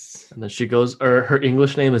 Texas. and then she goes, or her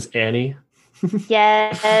English name is Annie.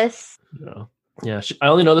 Yes. Yeah. I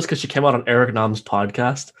only know this because she came out on Eric Nam's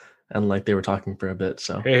podcast, and like they were talking for a bit.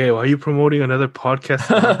 So Hey, why are you promoting another podcast?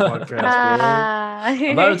 Podcast, bro?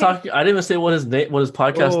 I'm not even talking. I didn't even say what his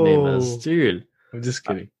podcast name is, dude. I'm just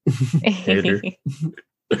kidding. Hater.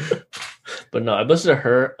 But no, I've listened to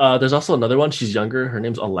her. There's also another one. She's younger. Her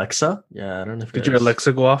name's Alexa. Yeah, I don't know if Did your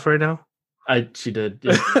Alexa go off right now? She did.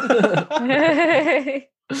 Yeah.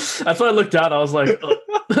 That's when I looked down. I was like,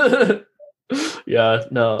 oh. Yeah,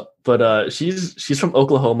 no. But she's from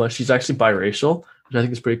Oklahoma. She's actually biracial, which I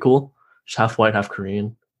think is pretty cool. She's half white, half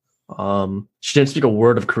Korean. She didn't speak a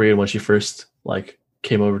word of Korean when she first like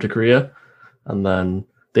came over to Korea, and then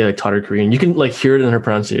they like taught her Korean. You can like hear it in her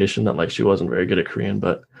pronunciation that like she wasn't very good at Korean,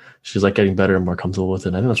 but she's like getting better and more comfortable with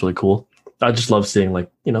it. I think that's really cool. I just love seeing like,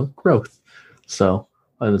 you know, growth. So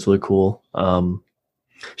I think that's really cool.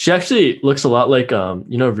 She actually looks a lot like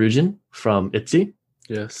you know, Ryujin from ITZY.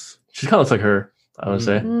 Yes. She kind of looks like her, I would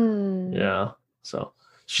say. Mm. Yeah. So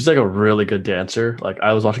she's like a really good dancer. Like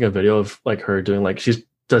I was watching a video of like her doing like she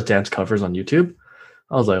does dance covers on YouTube.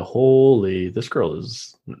 I was like, holy, this girl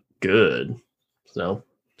is good. So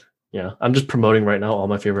yeah, I'm just promoting right now all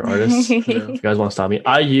my favorite artists. If you guys want to stop me,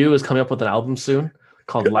 IU is coming up with an album soon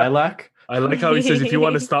called Lilac. I like how he says, if you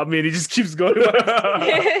want to stop me, and he just keeps going.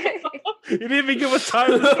 He didn't even give us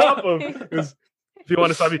time to stop him. If you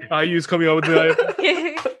want to stop me, IU's coming out with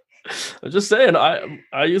the... I'm just saying,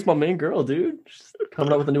 I use my main girl, dude. She's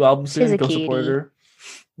coming up with a new album soon. She's a Go support cutie. her.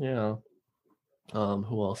 Yeah.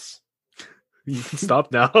 Who else? You can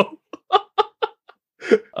stop now.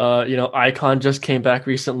 You know, Icon just came back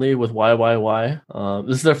recently with YYY.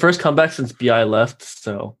 This is their first comeback since BI left,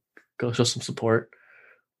 so go show some support.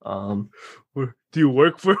 Do you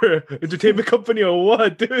work for an entertainment company or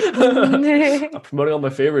what, dude? I'm promoting all my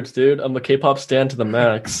favorites, dude. I'm a K-pop stan to the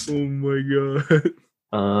max. Oh my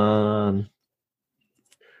god.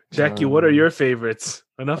 Jackie, what are your favorites?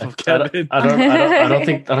 Enough of Kevin. I don't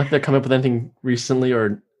think they're coming up with anything recently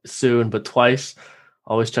or soon, but Twice.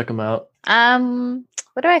 Always check them out. One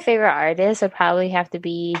of my favorite artists would probably have to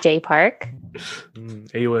be Jay Park.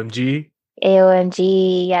 AOMG.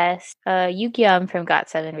 AOMG, yes. Yukium from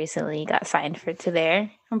GOT7 recently got signed to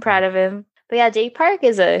there. I'm proud of him. But yeah, Jay Park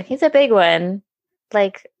he's a big one.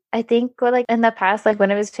 Like I think like in the past, like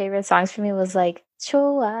one of his favorite songs for me was like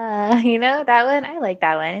Choa. You know that one? I like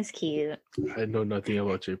that one. It's cute. I know nothing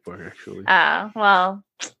about Jay Park actually. Oh, well.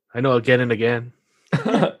 I know Again and Again.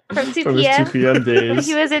 From 2 From his p.m. 2 p.m. days.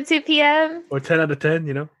 He was at 2 p.m. Or 10 out of 10,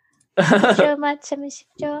 you know? So much,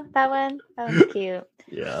 that one. That was cute.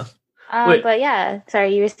 Yeah. Wait. But yeah,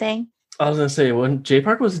 sorry, you were saying? I was gonna say when Jay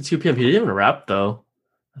Park was at 2 p.m. he didn't even rap though.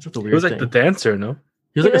 That's what the weird He was like thing. the dancer, no?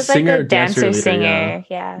 He was like a singer, dancer, leader, singer.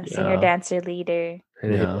 Yeah. Singer, dancer, leader.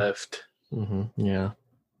 And then Yeah. he left. Yeah.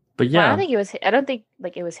 But Well, yeah, I don't think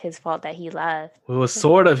like it was his fault that he left. Well, it was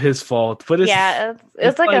sort of his fault, but it's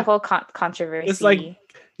It's like a like- whole controversy. it's like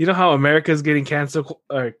you know how America's getting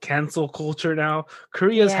cancel culture now.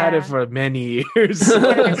 Korea's had it Yeah. for many years. It's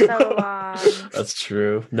been so long. that's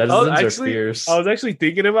true. I was Netizens are fierce. I was actually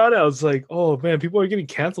thinking about it. I was like, oh man, people are getting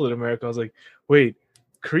canceled in America. I was like, wait,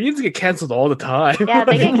 Koreans get canceled all the time. Yeah,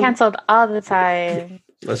 they get canceled all the time.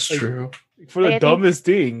 That's like- true. for the I think- dumbest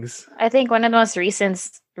things. I think one of the most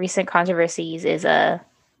recent controversies is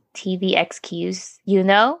TVXQs. You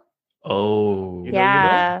know? Oh, You know,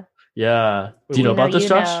 Yeah. yeah. Wait, Do you know about this,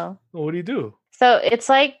 Josh? know. Well, what do you do? So it's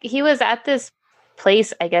like he was at this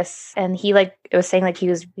place, I guess, and he like it was saying like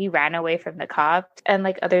he ran away from the cops and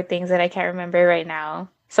like other things that I can't remember right now.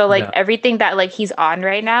 So like Yeah. everything that like he's on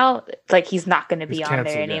right now, like he's not going to be It's on there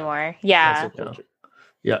canceled, yeah. anymore. Yeah. Cancel culture.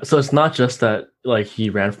 Yeah, so it's not just that like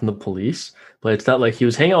he ran from the police, but it's that like he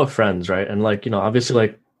was hanging out with friends, right? And like, you know, obviously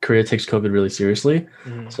like Korea takes COVID really seriously.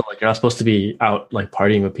 Mhm. So like you're not supposed to be out like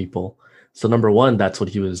partying with people. So number one, that's what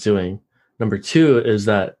he was doing. Number two is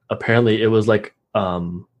that apparently it was like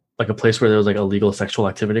a place where there was like illegal sexual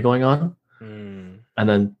activity going on. Mm. And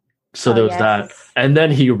then so Oh, there was yes. that. And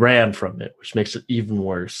then he ran from it, which makes it even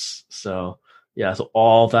worse. So yeah, so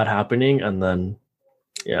all that happening and then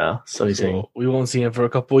yeah, so he's saying So we won't see him for a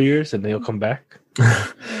couple of years, and then he'll come back.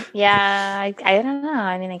 Yeah, I don't know.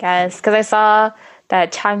 I mean, I guess because I saw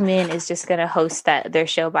that Changmin is just gonna host their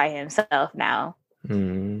show by himself now.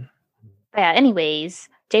 Mm. But yeah. Anyways,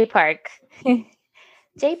 Jay Park.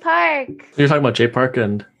 Jay Park. You're talking about Jay Park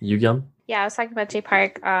and Yugyum? Yeah, I was talking about Jay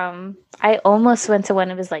Park. I almost went to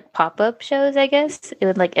one of his like pop-up shows. I guess it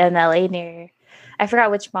was like in LA near. I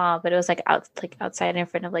forgot which mall, but it was like outside in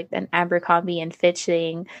front of like an Abercrombie and Fitch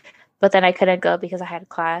thing. But then I couldn't go because I had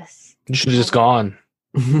class. You should have just gone.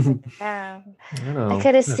 Yeah, I don't know. I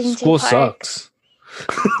could have seen Jay School Park. sucks.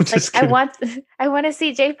 Like Just I kidding. want to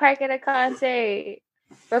see Jay Park at a concert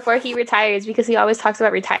before he retires because he always talks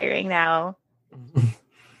about retiring now.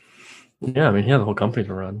 Yeah, I mean, he had the whole company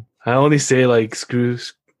to run. I only say like screw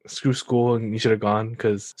school and you should have gone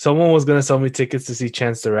because someone was gonna sell me tickets to see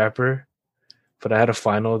Chance the Rapper, but I had a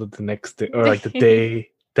final the next day or like the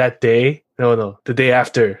day after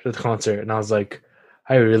the concert, and I was like,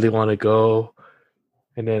 I really want to go,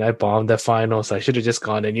 and then I bombed that final, so I should have just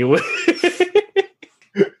gone anyway.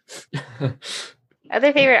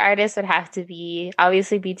 Other favorite artists would have to be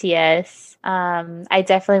obviously BTS. I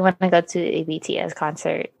definitely want to go to a BTS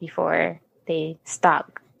concert before they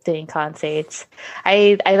stop doing concerts.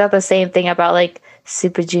 I thought the same thing about like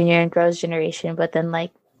Super Junior and Girls' Generation, but then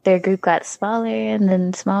like their group got smaller and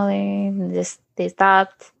then smaller and just they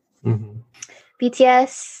stopped. Mhm.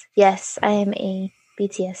 BTS, yes, I am a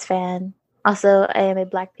BTS fan. Also, I am a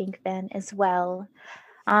Blackpink fan as well.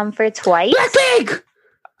 For Twice. Blackpink.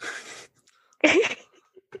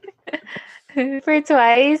 For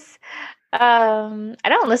Twice, I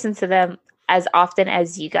don't listen to them as often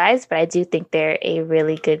as you guys, but I do think they're a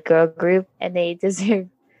really good girl group and they deserve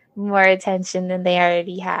more attention than they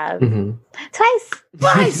already have. Mhm.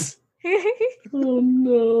 Twice. Oh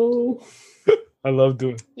no. I love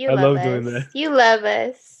doing us. that. You love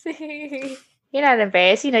us. You're not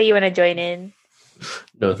embarrassed. You know you want to join in.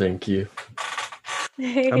 No, thank you.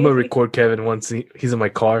 I'm gonna record Kevin once he's in my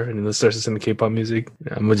car and he starts listening to K-pop music.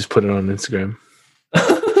 I'm gonna just put it on Instagram.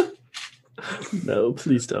 No,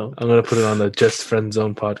 please don't. I'm gonna put it on the Just Friend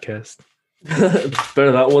Zone podcast.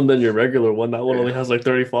 Better that one than your regular one. That one only has like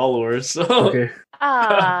 30 followers. So. Okay.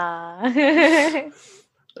 Ah.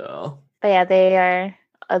 Oh. But yeah, they are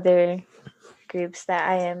other groups that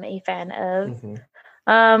I am a fan of.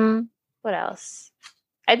 Mhm. What else?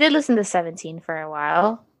 I did listen to 17 for a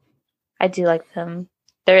while. I do like them.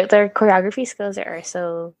 Their choreography skills are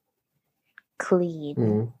so clean.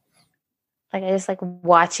 Mhm. Like I just like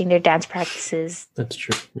watching their dance practices. That's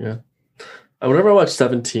true. Yeah. Whenever I watch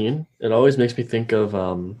 17, it always makes me think of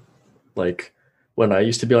like when I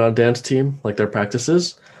used to be on a dance team, like their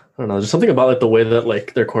practices. I don't know, there's something about like the way that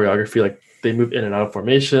like their choreography like they move in and out of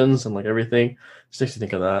formations and like everything. Just makes you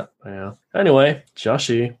think of that. Yeah. Anyway,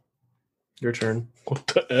 Joshi, your turn. What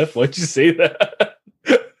the F? Why'd you say that?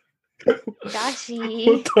 Joshi.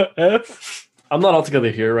 What the F? I'm not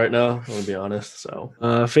altogether here right now. I'm gonna be honest. So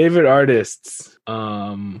Favorite artists.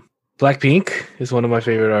 Blackpink is one of my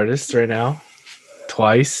favorite artists right now.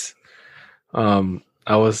 Twice.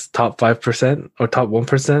 I was top 5% or top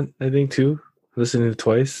 1%, I think, too. Listening to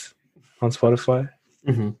Twice on Spotify.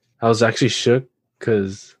 mm-hmm. I was actually shook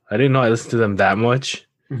because I didn't know I listened to them that much.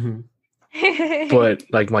 Mm-hmm. But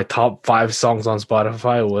like my top 5 songs on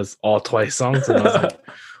Spotify was all Twice songs, and I was like,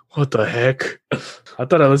 "What the heck?" I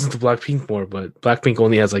thought I listened to Blackpink more, but Blackpink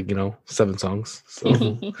only has 7 songs.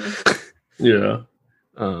 So Yeah.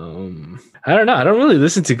 I don't know. I don't really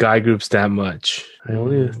listen to guy groups that much. I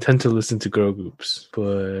only tend to listen to girl groups.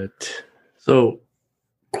 But So,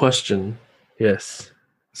 question. yes,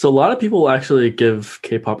 So a lot of people actually give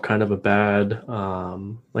K-pop kind of a bad,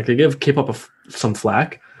 they give K-pop some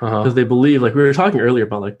flack because they believe, like we were talking earlier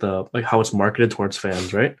about like how it's marketed towards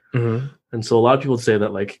fans, right? Mm-hmm. And so a lot of people say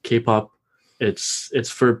that like K-pop, it's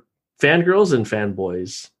for fangirls and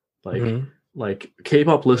fanboys. Like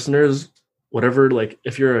K-pop listeners, whatever. Like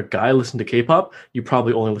if you're a guy listening to K-pop, you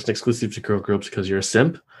probably only listen exclusive to girl groups because you're a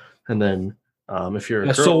simp. And then if you're a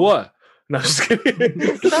girl, so what? No, I'm just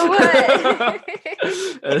kidding. So what?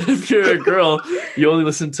 And if you're a girl, you only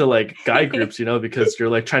listen to like guy groups, because you're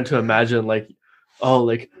like trying to imagine what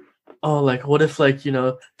if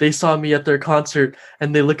they saw me at their concert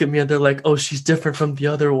and they look at me and they're like, oh, she's different from the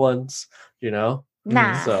other ones,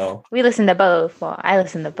 Nah. So we listen to both. Well, I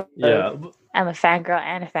listen to both. yeah, I'm a fangirl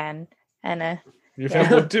and a fan. And you're a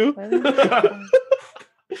fanboy too?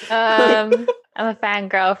 I'm a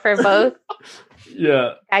fangirl for both.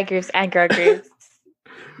 Yeah. Guy groups and girl groups.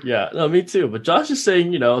 Yeah, no, me too. But Josh is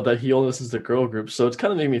saying, that he only listens to girl groups, so it's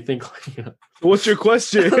kind of made me think, What's your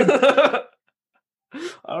question? I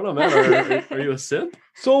don't know, man. Are you a simp?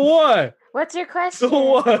 So what? What's your question? So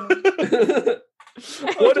what?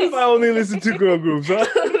 What if I only listen to girl groups, huh?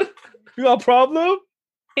 You got a problem?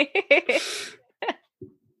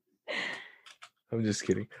 I'm just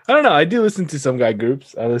kidding. I don't know. I do listen to some guy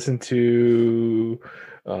groups. I listen to...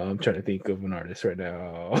 I'm trying to think of an artist right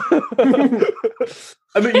now.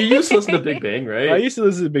 I mean, you used to listen to Big Bang, right? I used to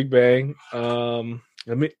listen to Big Bang. I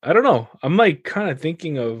don't know. I'm like kind of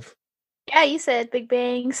thinking of... Yeah, you said Big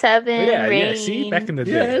Bang, Seven, Rain. See, back in the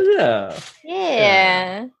day.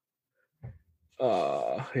 Yeah.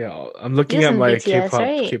 I'm looking at my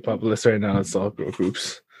BTS, K-pop list right now. It's all girl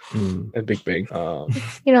groups and Big Bang.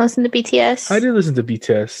 You don't listen to BTS? I do listen to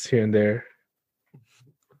BTS here and there,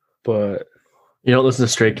 but you don't listen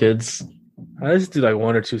to Stray Kids? I listen to like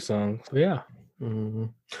 1 or 2 songs. But yeah.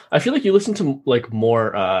 I feel like you listen to like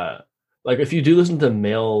more like if you do listen to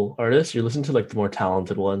male artists, you listen to like the more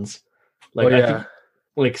talented ones. Like I think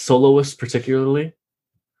like soloists particularly.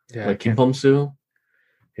 Yeah. Like Kim Bum-soo.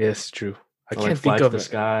 Yes, true. I can't like think Fly of to the it.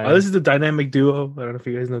 Sky. Oh, this is the Dynamic Duo. I don't know if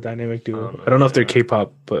you guys know Dynamic Duo. I don't know if they're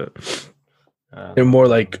K-pop, but they're more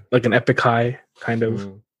like an Epic High kind of.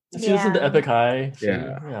 If you listen to Epic High,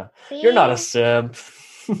 yeah. You're not a simp.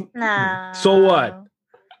 Nah. So what?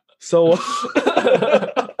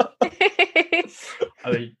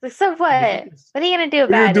 I mean, so what? What are you gonna do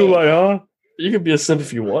about it? Do what, huh? You can be a simp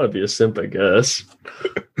if you want to be a simp, I guess.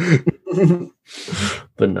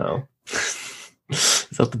 But no.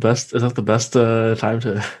 Is that the best time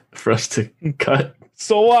for us to cut?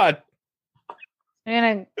 So what?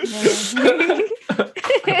 You're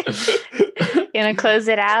gonna close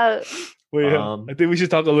it out. Wait, I think we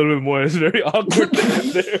should talk a little bit more. It's very awkward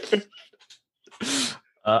there.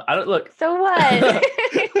 I don't look. So what?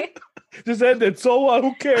 Just end it. So what?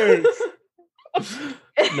 Who cares?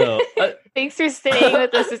 No. Thanks for staying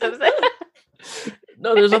with us.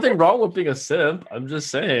 No, there's nothing wrong with being a simp. I'm just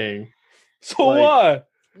saying. So what?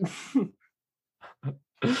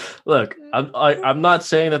 Look, I'm not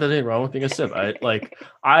saying that there's anything wrong with being a simp. I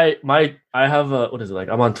have a what is it like?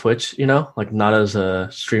 I'm on Twitch, like not as a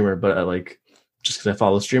streamer, but just because I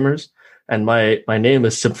follow streamers, and my name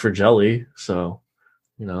is Simp for Jelly, so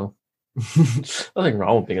nothing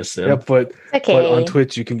wrong with being a simp. Yeah, but okay. On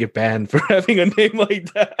Twitch you can get banned for having a name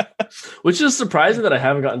like that, which is surprising that I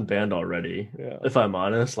haven't gotten banned already. Yeah. If I'm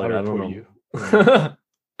honest, I don't know. You.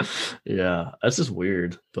 Yeah, that's just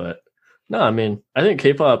weird, but. No, I mean, I think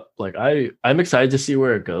K-pop, I'm excited to see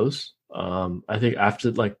where it goes. I think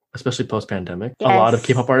after, especially post-pandemic, a lot of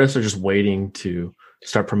K-pop artists are just waiting to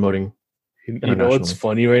start promoting. You know what's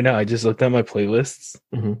funny right now? I just looked at my playlists.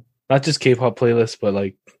 Mm-hmm. Not just K-pop playlists, but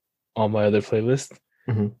all my other playlists.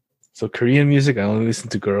 Mm-hmm. So Korean music, I only listen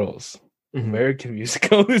to girls. American music. I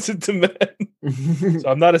don't listen to men, so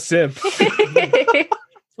I'm not a simp.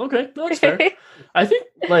 Okay, that's fair. I think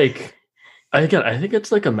I think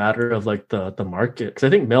it's like a matter of like the market, because I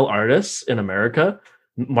think male artists in America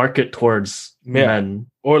market towards men,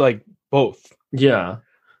 or like both. Yeah.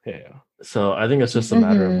 So I think it's just a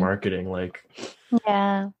matter of Mhm. marketing. Like,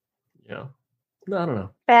 Yeah. no, I don't know.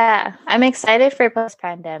 Yeah. I'm excited for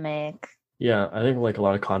post-pandemic. Yeah, I think like a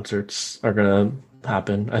lot of concerts are gonna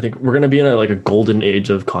happen. I think we're gonna be in a golden age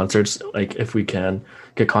of concerts. Like, if we can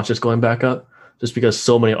get concerts going back up, just because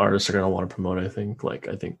so many artists are gonna want to promote. I think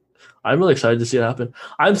I'm really excited to see it happen.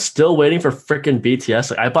 I'm still waiting for freaking BTS.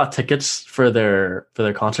 Like, I bought tickets for their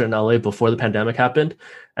concert in LA before the pandemic happened,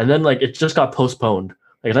 and then like it just got postponed.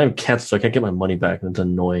 Like, it's not even canceled, so I can't get my money back, and it's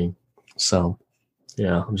annoying. So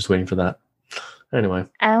yeah, I'm just waiting for that. Anyway,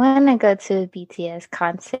 I want to go to a BTS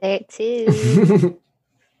concert too.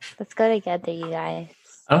 Let's go together, you guys.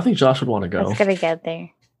 I don't think Josh would want to go. Let's go together.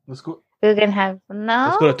 Let's go. We're gonna have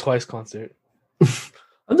Let's go to Twice concert.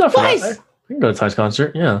 I'm not for Twice? that. We can go to Ty's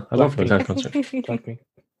concert. Yeah, I'd love to go to Ty's concert. Blackpink.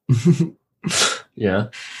 Yeah.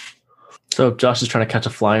 So Josh is trying to catch a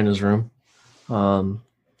fly in his room. So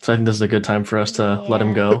I think this is a good time for us to let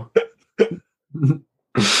him go.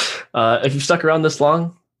 If you've stuck around this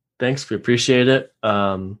long, thanks. We appreciate it.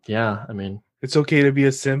 Yeah, I mean, It's okay to be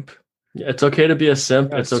a simp. it's okay to be a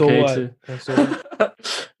simp. Yeah, It's so okay what? to. And so what?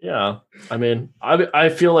 Yeah, I mean, I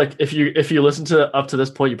feel like if you listen to up to this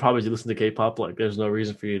point, you probably listen to K-pop. Like, there's no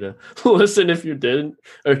reason for you to listen if you didn't,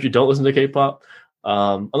 or if you don't listen to K-pop,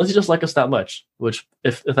 unless you just like us that much. Which,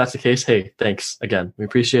 if that's the case, hey, thanks again. We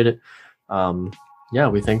appreciate it. Yeah,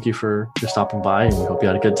 we thank you for stopping by, and we hope you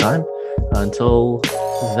had a good time. Until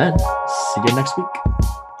then, see you next week.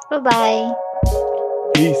 Bye-bye.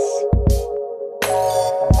 Peace.